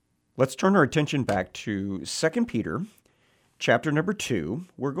Let's turn our attention back to 2 Peter, chapter number 2.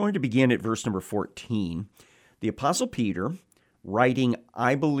 We're going to begin at verse number 14. The Apostle Peter, writing,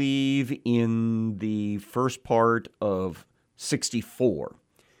 I believe, in the first part of 64,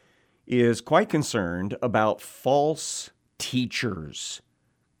 is quite concerned about false teachers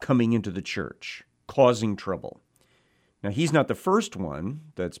coming into the church, causing trouble. Now, he's not the first one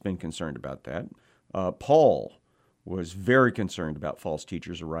that's been concerned about that. Paul was very concerned about false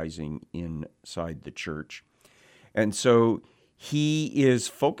teachers arising inside the church. And so he is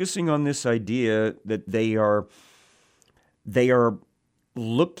focusing on this idea that they are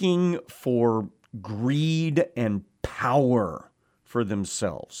looking for greed and power for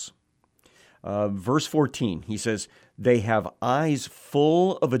themselves. Verse 14, he says, they have eyes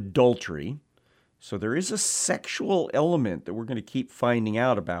full of adultery. So there is a sexual element that we're going to keep finding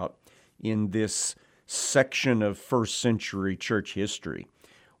out about in this section of first century church history,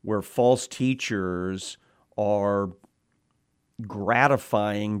 where false teachers are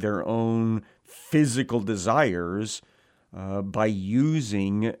gratifying their own physical desires by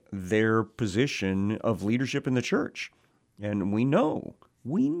using their position of leadership in the church. And we know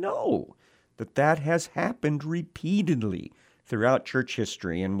that has happened repeatedly throughout church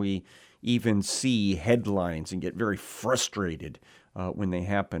history, and we even see headlines and get very frustrated when they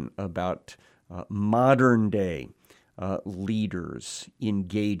happen about modern day leaders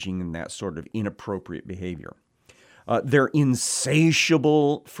engaging in that sort of inappropriate behavior. They're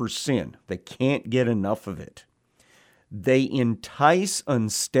insatiable for sin. They can't get enough of it. They entice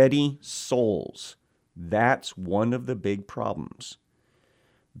unsteady souls. That's one of the big problems.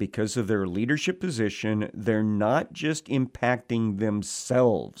 Because of their leadership position, they're not just impacting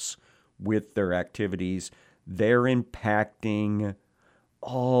themselves with their activities, they're impacting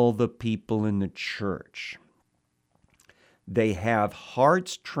all the people in the church. They have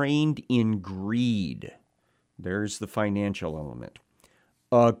hearts trained in greed. There's the financial element.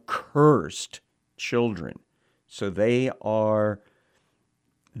 Accursed children. So they are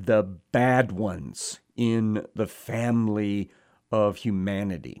the bad ones in the family of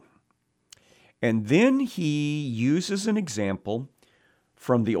humanity. And then he uses an example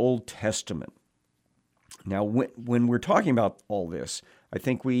from the Old Testament. Now, when we're talking about all this, I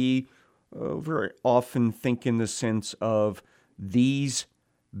think we very often think in the sense of these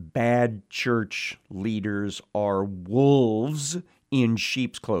bad church leaders are wolves in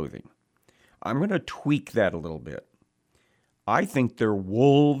sheep's clothing. I'm going to tweak that a little bit. I think they're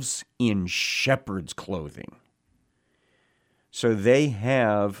wolves in shepherd's clothing. So they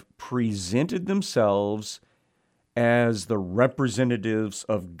have presented themselves as the representatives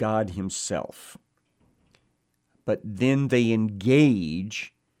of God himself. But then they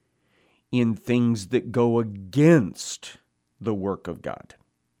engage in things that go against the work of God.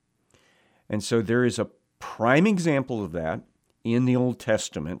 And so there is a prime example of that in the Old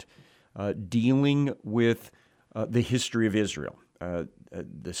Testament dealing with the history of Israel.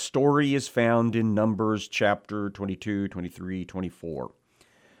 The story is found in Numbers chapter 22, 23, 24.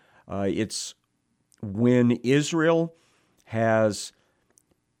 It's when Israel has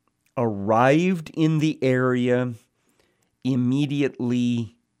arrived in the area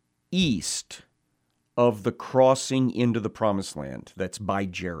immediately east of the crossing into the Promised Land. That's by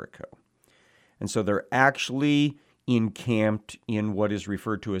Jericho. And so they're actually encamped in what is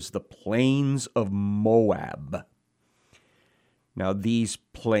referred to as the plains of Moab. Now, these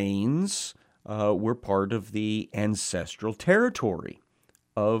plains were part of the ancestral territory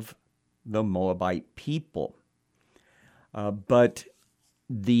of the Moabite people. But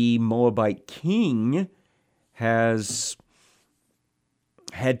the Moabite king has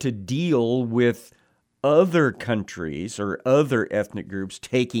had to deal with other countries or other ethnic groups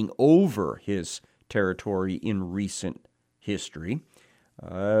taking over his territory in recent history.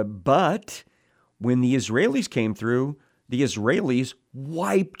 But when the Israelis came through, the Israelis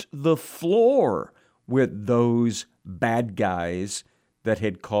wiped the floor with those bad guys that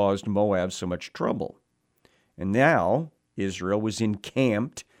had caused Moab so much trouble. And now Israel was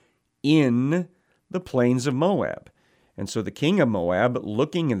encamped in the plains of Moab. And so the king of Moab,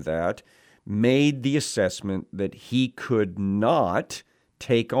 looking at that, made the assessment that he could not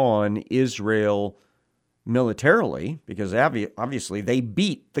take on Israel militarily, because obviously they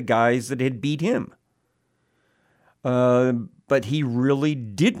beat the guys that had beat him. But he really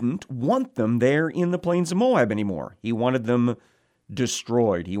didn't want them there in the plains of Moab anymore. He wanted them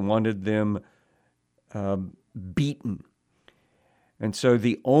destroyed. He wanted them beaten. And so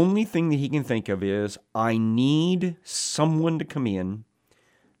the only thing that he can think of is, I need someone to come in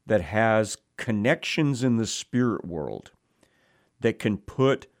that has connections in the spirit world that can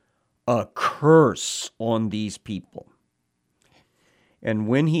put a curse on these people. And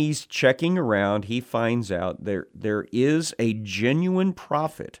when he's checking around, he finds out there is a genuine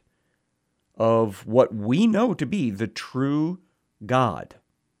prophet of what we know to be the true God,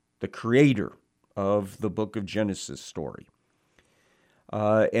 the creator of the book of Genesis story.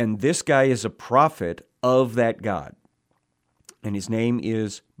 And this guy is a prophet of that God. And his name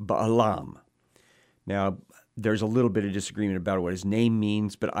is Balaam. Now, there's a little bit of disagreement about what his name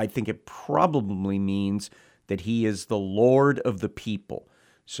means, but I think it probably means that he is the Lord of the people.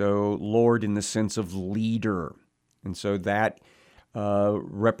 So, Lord in the sense of leader. And so that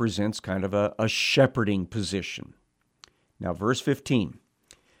represents kind of a shepherding position. Now, verse 15.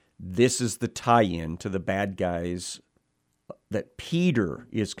 This is the tie-in to the bad guys that Peter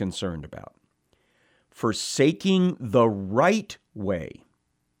is concerned about. Forsaking the right way.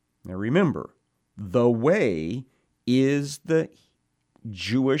 Now remember, the way is the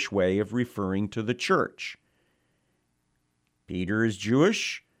Jewish way of referring to the church. Peter is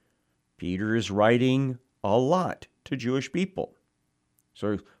Jewish. Peter is writing a lot to Jewish people.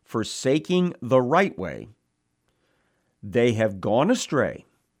 So, forsaking the right way, they have gone astray.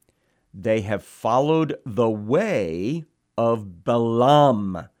 They have followed the way of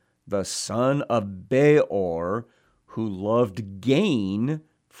Balaam, the son of Beor, who loved gain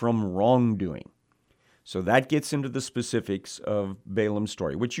from wrongdoing. So that gets into the specifics of Balaam's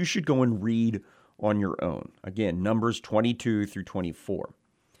story, which you should go and read on your own. Again, Numbers 22 through 24.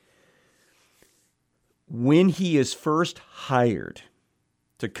 When he is first hired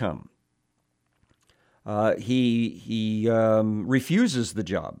to come, he refuses the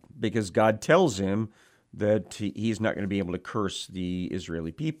job because God tells him that he's not going to be able to curse the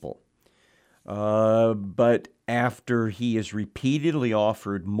Israeli people. But after he is repeatedly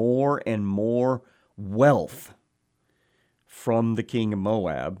offered more and more wealth from the king of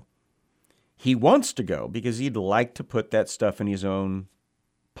Moab, he wants to go because he'd like to put that stuff in his own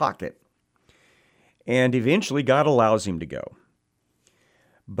pocket. And eventually God allows him to go.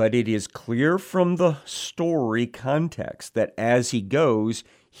 But it is clear from the story context that as he goes,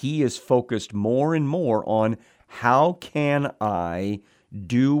 he is focused more and more on how can I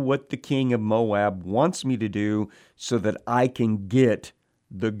do what the king of Moab wants me to do so that I can get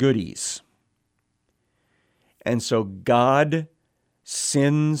the goodies. And so God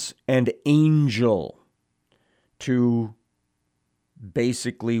sends an angel to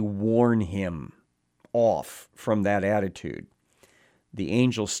basically warn him off from that attitude. The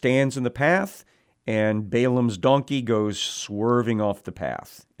angel stands in the path, and Balaam's donkey goes swerving off the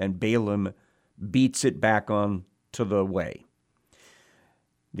path, and Balaam beats it back on to the way.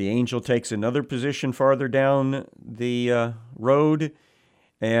 The angel takes another position farther down the road,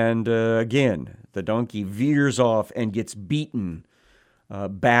 and again, the donkey veers off and gets beaten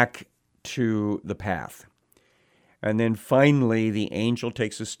back to the path. And then finally, the angel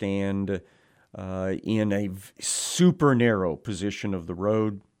takes a stand in a super narrow position of the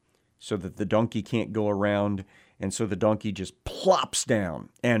road so that the donkey can't go around, and so the donkey just plops down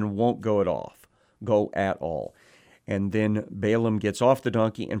and won't go at all. And then Balaam gets off the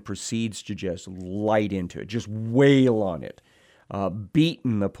donkey and proceeds to just light into it, just wail on it,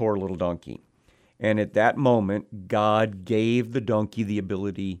 beating the poor little donkey. And at that moment, God gave the donkey the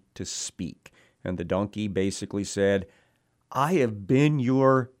ability to speak. And the donkey basically said, I have been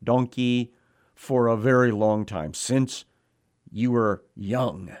your donkey for a very long time, since you were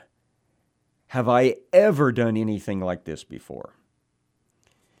young. Have I ever done anything like this before?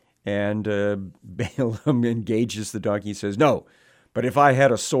 And Balaam engages the donkey. He says, no, but if I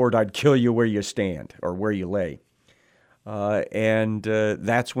had a sword, I'd kill you where you stand or where you lay. And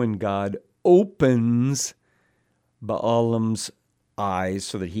that's when God opens Balaam's eyes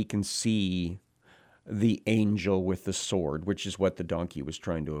so that he can see the angel with the sword, which is what the donkey was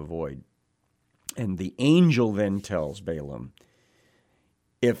trying to avoid. And the angel then tells Balaam,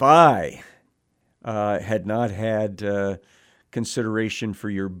 if I had not had consideration for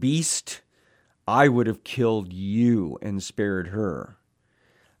your beast, I would have killed you and spared her.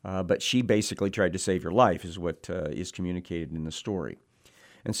 But she basically tried to save your life, is what is communicated in the story.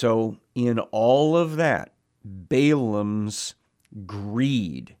 And so in all of that, Balaam's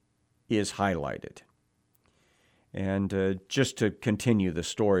greed is highlighted. And just to continue the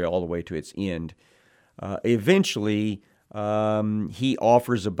story all the way to its end, eventually he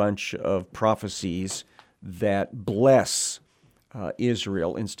offers a bunch of prophecies that bless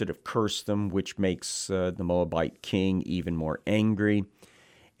Israel instead of curse them, which makes the Moabite king even more angry.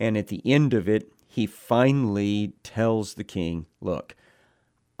 And at the end of it, he finally tells the king, look,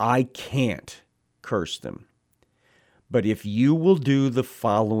 I can't curse them, But if you will do the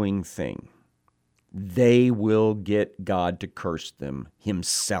following thing, they will get God to curse them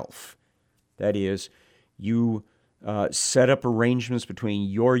himself. That is, you set up arrangements between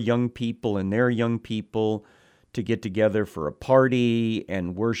your young people and their young people to get together for a party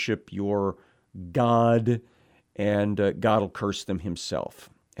and worship your God, and God will curse them himself.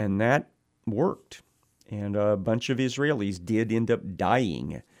 And that worked. And a bunch of Israelis did end up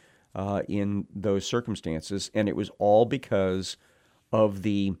dying in those circumstances, and it was all because of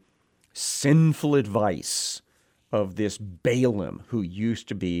the sinful advice of this Balaam, who used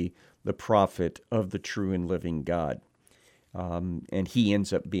to be the prophet of the true and living God. And he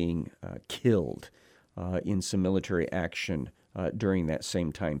ends up being killed in some military action during that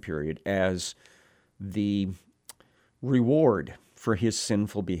same time period as the reward for his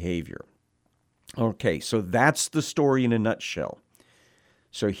sinful behavior. Okay, so that's the story in a nutshell.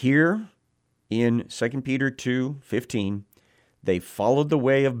 So here in 2 Peter 2:15, they followed the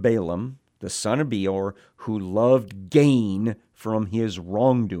way of Balaam, the son of Beor, who loved gain from his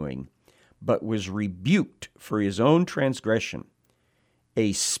wrongdoing, but was rebuked for his own transgression.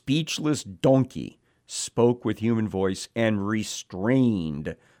 A speechless donkey spoke with human voice and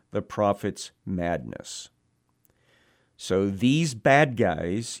restrained the prophet's madness. So these bad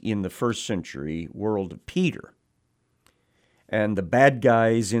guys in the first century world of Peter, and the bad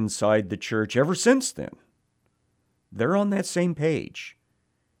guys inside the church ever since then, they're on that same page,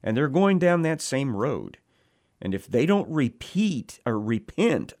 and they're going down that same road. And if they don't repent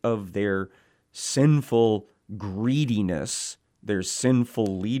of their sinful greediness, their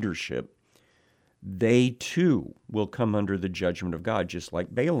sinful leadership, they too will come under the judgment of God, just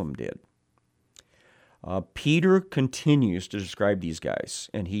like Balaam did. Peter continues to describe these guys,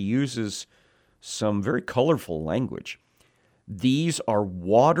 and he uses some very colorful language. These are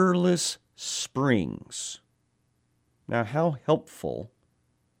waterless springs. Now, how helpful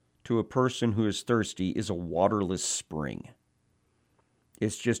to a person who is thirsty is a waterless spring?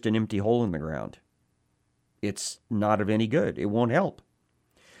 It's just an empty hole in the ground. It's not of any good. It won't help.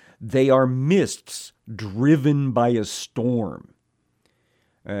 They are mists driven by a storm.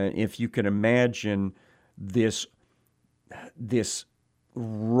 If you can imagine this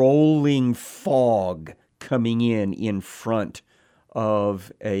rolling fog coming in front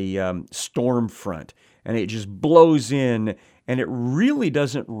of a storm front, and it just blows in, and it really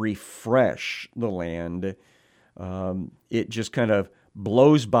doesn't refresh the land. It just kind of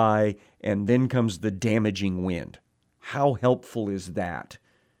blows by, and then comes the damaging wind. How helpful is that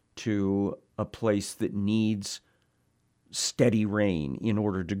to a place that needs steady rain in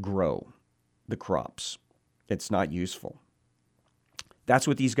order to grow the crops? It's not useful. That's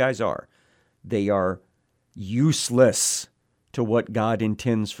what these guys are. They are useless to what God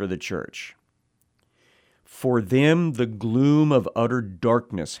intends for the church. For them, the gloom of utter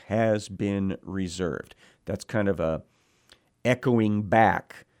darkness has been reserved. That's kind of a echoing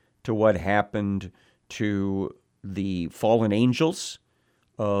back to what happened to the fallen angels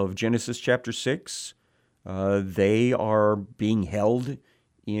of Genesis chapter 6. They are being held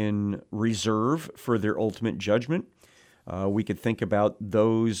in reserve for their ultimate judgment. We could think about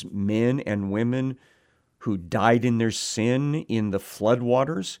those men and women who died in their sin in the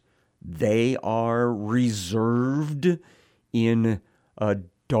floodwaters. They are reserved in a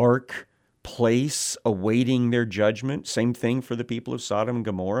dark place awaiting their judgment. Same thing for the people of Sodom and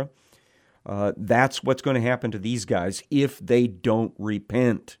Gomorrah. That's what's going to happen to these guys if they don't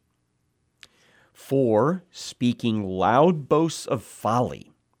repent. For, speaking loud boasts of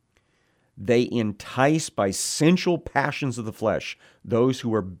folly, they entice by sensual passions of the flesh those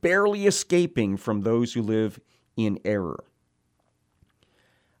who are barely escaping from those who live in error.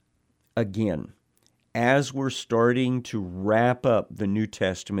 Again, as we're starting to wrap up the New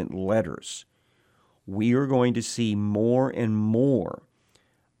Testament letters, we are going to see more and more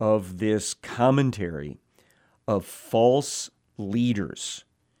of this commentary of false leaders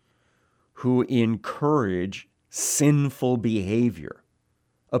who encourage sinful behavior,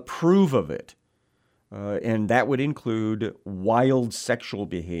 approve of it, and that would include wild sexual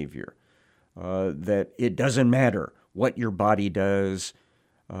behavior, that it doesn't matter what your body does,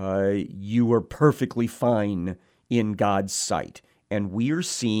 you are perfectly fine in God's sight. And we are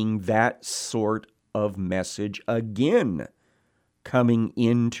seeing that sort of message again coming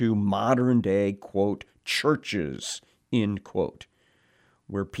into modern day, quote, churches, end quote,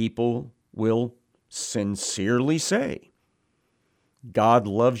 where people will sincerely say, God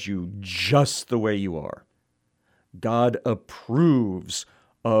loves you just the way you are. God approves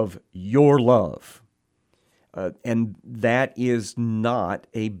of your love. And that is not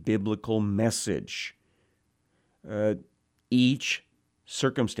a biblical message. Each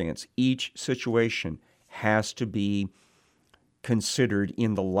circumstance, each situation has to be considered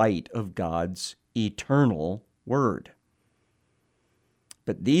in the light of God's eternal word.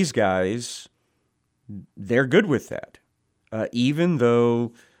 But these guys, they're good with that. Even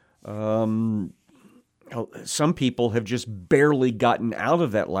though some people have just barely gotten out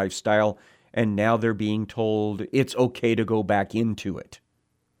of that lifestyle, and now they're being told it's okay to go back into it.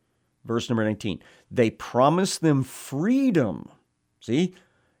 Verse number 19, they promise them freedom. See,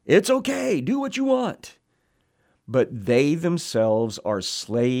 it's okay, do what you want. But they themselves are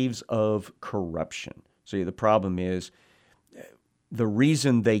slaves of corruption. See, the problem is, the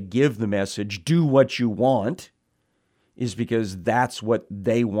reason they give the message, do what you want, is because that's what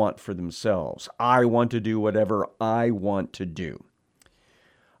they want for themselves. I want to do whatever I want to do.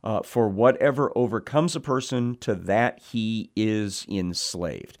 For whatever overcomes a person, to that he is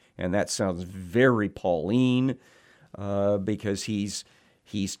enslaved. And that sounds very Pauline, because he's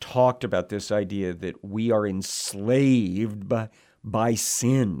talked about this idea that we are enslaved by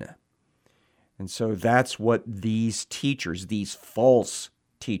sin. And so that's what these teachers, these false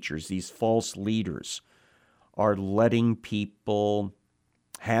teachers, these false leaders are letting people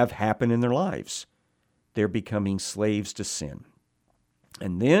have happen in their lives. They're becoming slaves to sin.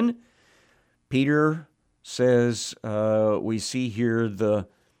 And then Peter says, we see here the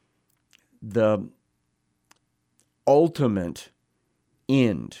ultimate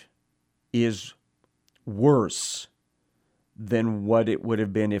end is worse than what it would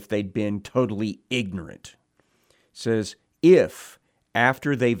have been if they'd been totally ignorant. It says, if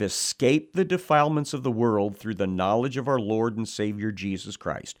after they've escaped the defilements of the world through the knowledge of our Lord and Savior Jesus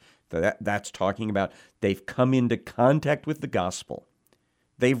Christ, that's talking about they've come into contact with the gospel.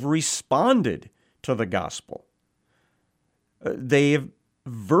 They've responded to the gospel. They've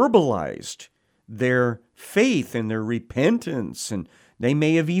verbalized their faith and their repentance, and they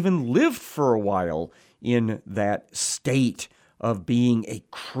may have even lived for a while in that state of being a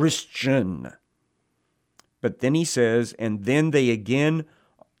Christian. But then he says, and then they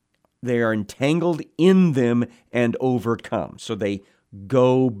are entangled in them and overcome. So they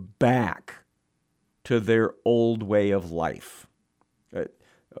go back to their old way of life.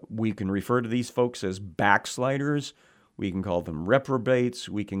 We can refer to these folks as backsliders. We can call them reprobates.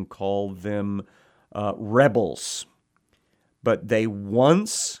 We can call them rebels. But they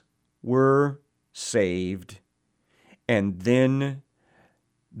once were saved, and then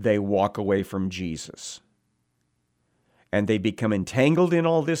they walk away from Jesus. And they become entangled in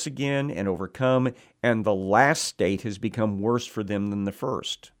all this again and overcome, and the last state has become worse for them than the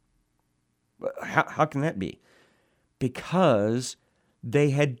first. How can that be? Because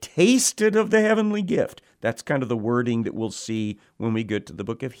they had tasted of the heavenly gift. That's kind of the wording that we'll see when we get to the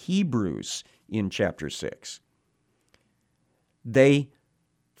book of Hebrews in chapter 6. They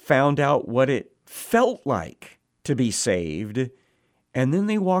found out what it felt like to be saved, and then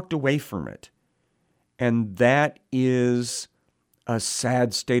they walked away from it. And that is a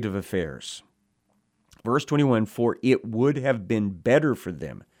sad state of affairs. Verse 21, for it would have been better for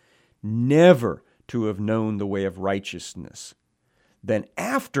them never to have known the way of righteousness than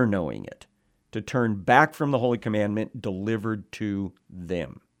after knowing it to turn back from the holy commandment delivered to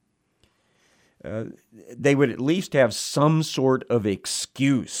them. They would at least have some sort of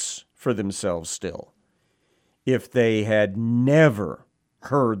excuse for themselves still if they had never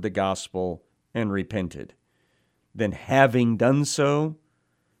heard the gospel and repented. Then having done so,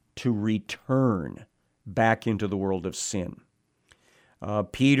 to return back into the world of sin.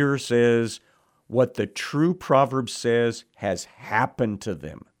 Peter says, what the true proverb says has happened to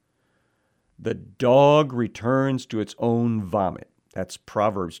them. The dog returns to its own vomit. That's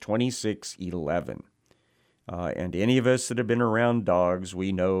Proverbs 26:11. And any of us that have been around dogs,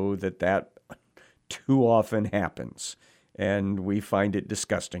 we know that too often happens. And we find it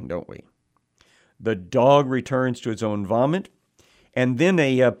disgusting, don't we? The dog returns to its own vomit. And then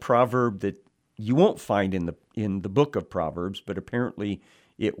a proverb that you won't find in the book of Proverbs, but apparently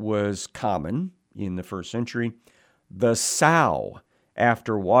it was common in the first century. The sow,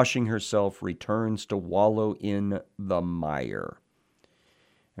 after washing herself, returns to wallow in the mire.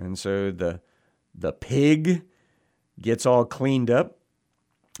 And so the pig gets all cleaned up.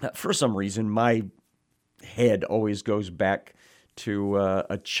 For some reason, my head always goes back to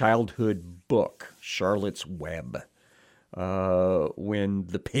a childhood book, Charlotte's Web, when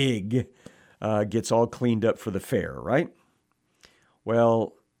the pig gets all cleaned up for the fair, right?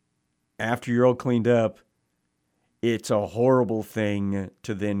 Well, after you're all cleaned up, it's a horrible thing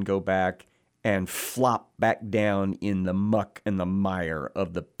to then go back and flop back down in the muck and the mire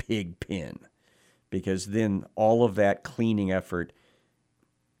of the pig pen. because then all of that cleaning effort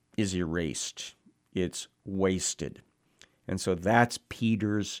is erased. It's wasted. And so that's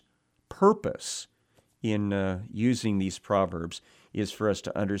Peter's purpose in using these proverbs, is for us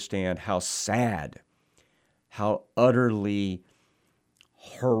to understand how sad, how utterly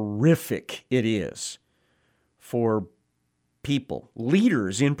horrific it is for people,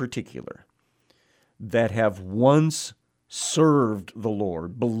 leaders in particular, that have once served the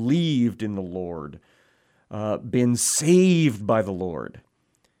Lord, believed in the Lord, been saved by the Lord,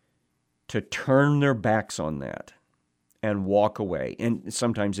 to turn their backs on that and walk away. And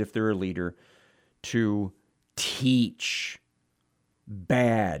sometimes, if they're a leader, to teach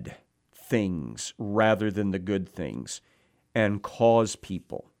bad things rather than the good things, and cause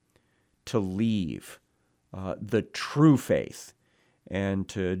people to leave the true faith and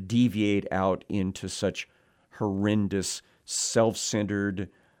to deviate out into such horrendous, self-centered,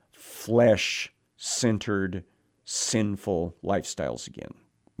 flesh-centered, sinful lifestyles again.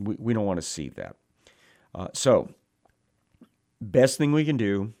 We don't want to see that. So, best thing we can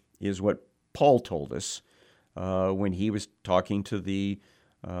do is what Paul told us when he was talking to the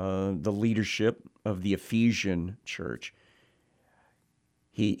leadership of the Ephesian church.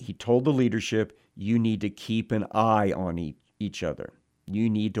 He told the leadership, you need to keep an eye on each other. You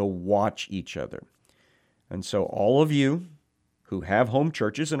need to watch each other. And so all of you who have home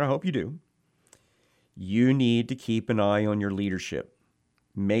churches, and I hope you do, you need to keep an eye on your leadership.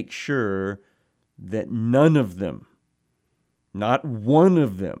 Make sure that none of them, not one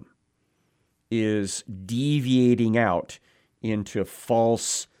of them, is deviating out into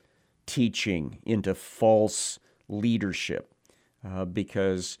false teaching, into false leadership,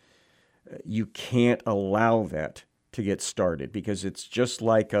 because you can't allow that to get started, because it's just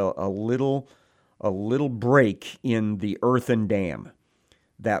like a little break in the earthen dam.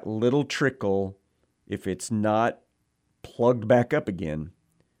 That little trickle, if it's not plugged back up again,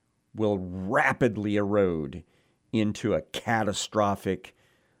 will rapidly erode into a catastrophic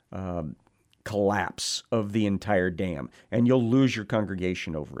collapse of the entire dam. And you'll lose your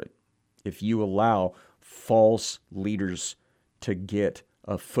congregation over it if you allow false leaders to get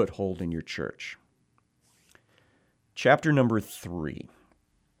a foothold in your church. Chapter number 3.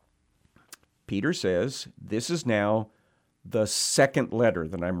 Peter says, this is now the second letter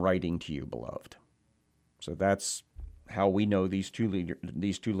that I'm writing to you, beloved. So that's how we know these two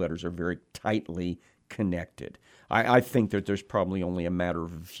letters are very tightly connected. I think that there's probably only a matter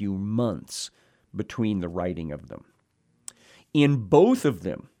of a few months between the writing of them. In both of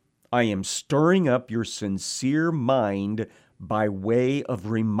them, I am stirring up your sincere mind by way of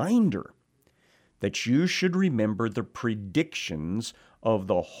reminder that you should remember the predictions of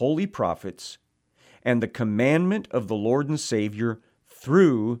the holy prophets and the commandment of the Lord and Savior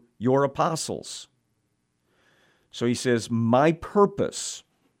through your apostles. So he says, my purpose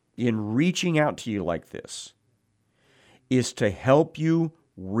in reaching out to you like this is to help you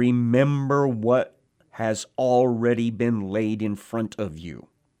remember what has already been laid in front of you.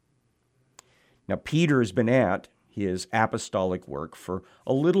 Now, Peter has been at his apostolic work for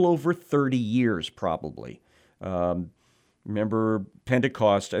a little over 30 years, probably. Remember,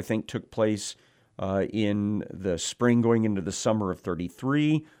 Pentecost, I think, took place in the spring going into the summer of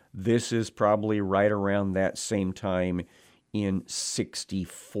 33. This is probably right around that same time in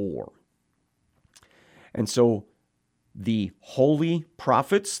 64. And so the holy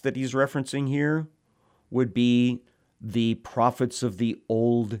prophets that he's referencing here would be the prophets of the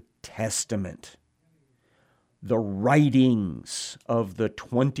Old Testament, the writings of the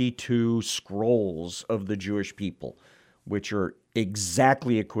 22 scrolls of the Jewish people, which are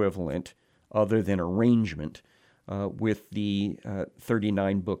exactly equivalent, other than arrangement, with the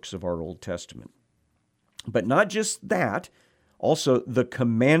 39 books of our Old Testament. But not just that, also the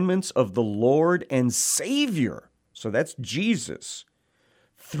commandments of the Lord and Savior, so that's Jesus,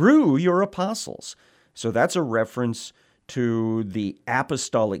 through your apostles. So that's a reference to the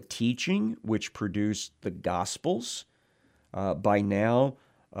apostolic teaching, which produced the Gospels. By now,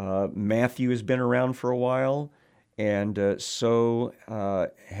 Matthew has been around for a while, and so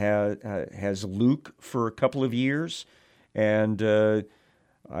has Luke for a couple of years. And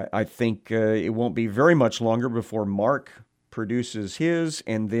I think it won't be very much longer before Mark produces his,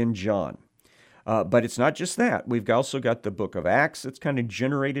 and then John. But it's not just that. We've also got the book of Acts that's kind of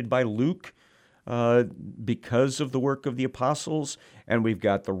generated by Luke because of the work of the apostles. And we've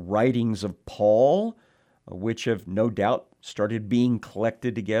got the writings of Paul, which have no doubt started being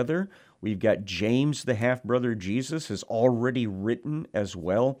collected together. We've got James, the half-brother of Jesus, has already written as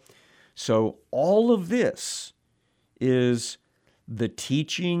well. So all of this is the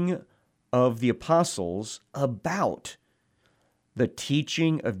teaching of the apostles about the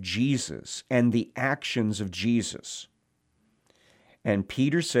teaching of Jesus and the actions of Jesus. And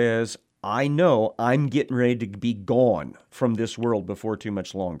Peter says, I know I'm getting ready to be gone from this world before too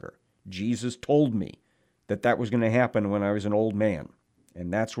much longer. Jesus told me that that was going to happen when I was an old man,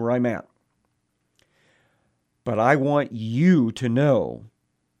 and that's where I'm at. But I want you to know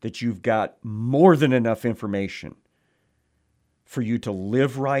that you've got more than enough information for you to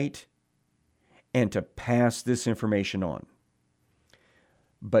live right and to pass this information on.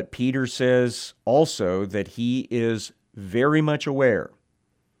 But Peter says also that he is very much aware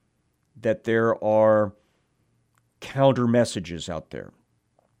that there are counter messages out there.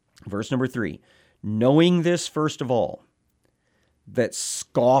 Verse number 3, knowing this first of all, that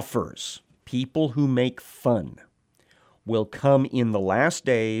scoffers, people who make fun, will come in the last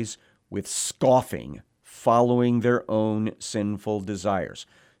days with scoffing, following their own sinful desires.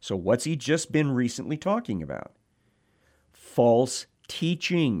 So what's he just been recently talking about? False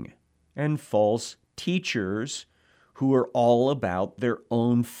teaching and false teachers who are all about their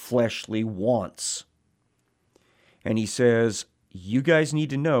own fleshly wants. And he says, you guys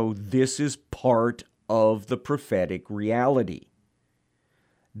need to know this is part of the prophetic reality.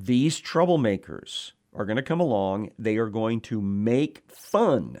 These troublemakers are going to come along. They are going to make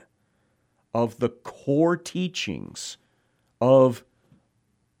fun of the core teachings of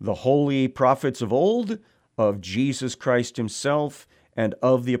the holy prophets of old, of Jesus Christ himself, and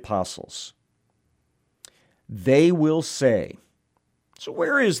of the apostles. They will say, so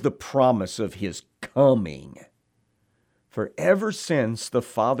where is the promise of his coming? For ever since the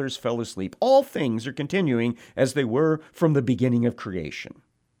fathers fell asleep, all things are continuing as they were from the beginning of creation.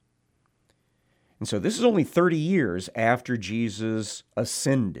 And so this is only 30 years after Jesus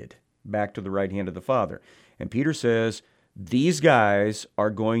ascended back to the right hand of the Father. And Peter says, these guys are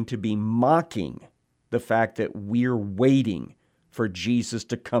going to be mocking the fact that we're waiting for Jesus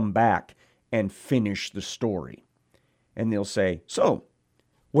to come back and finish the story. And they'll say, so,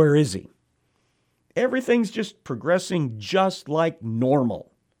 where is he? Everything's just progressing just like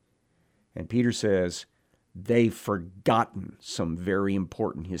normal. And Peter says, they've forgotten some very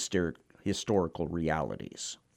important historical realities.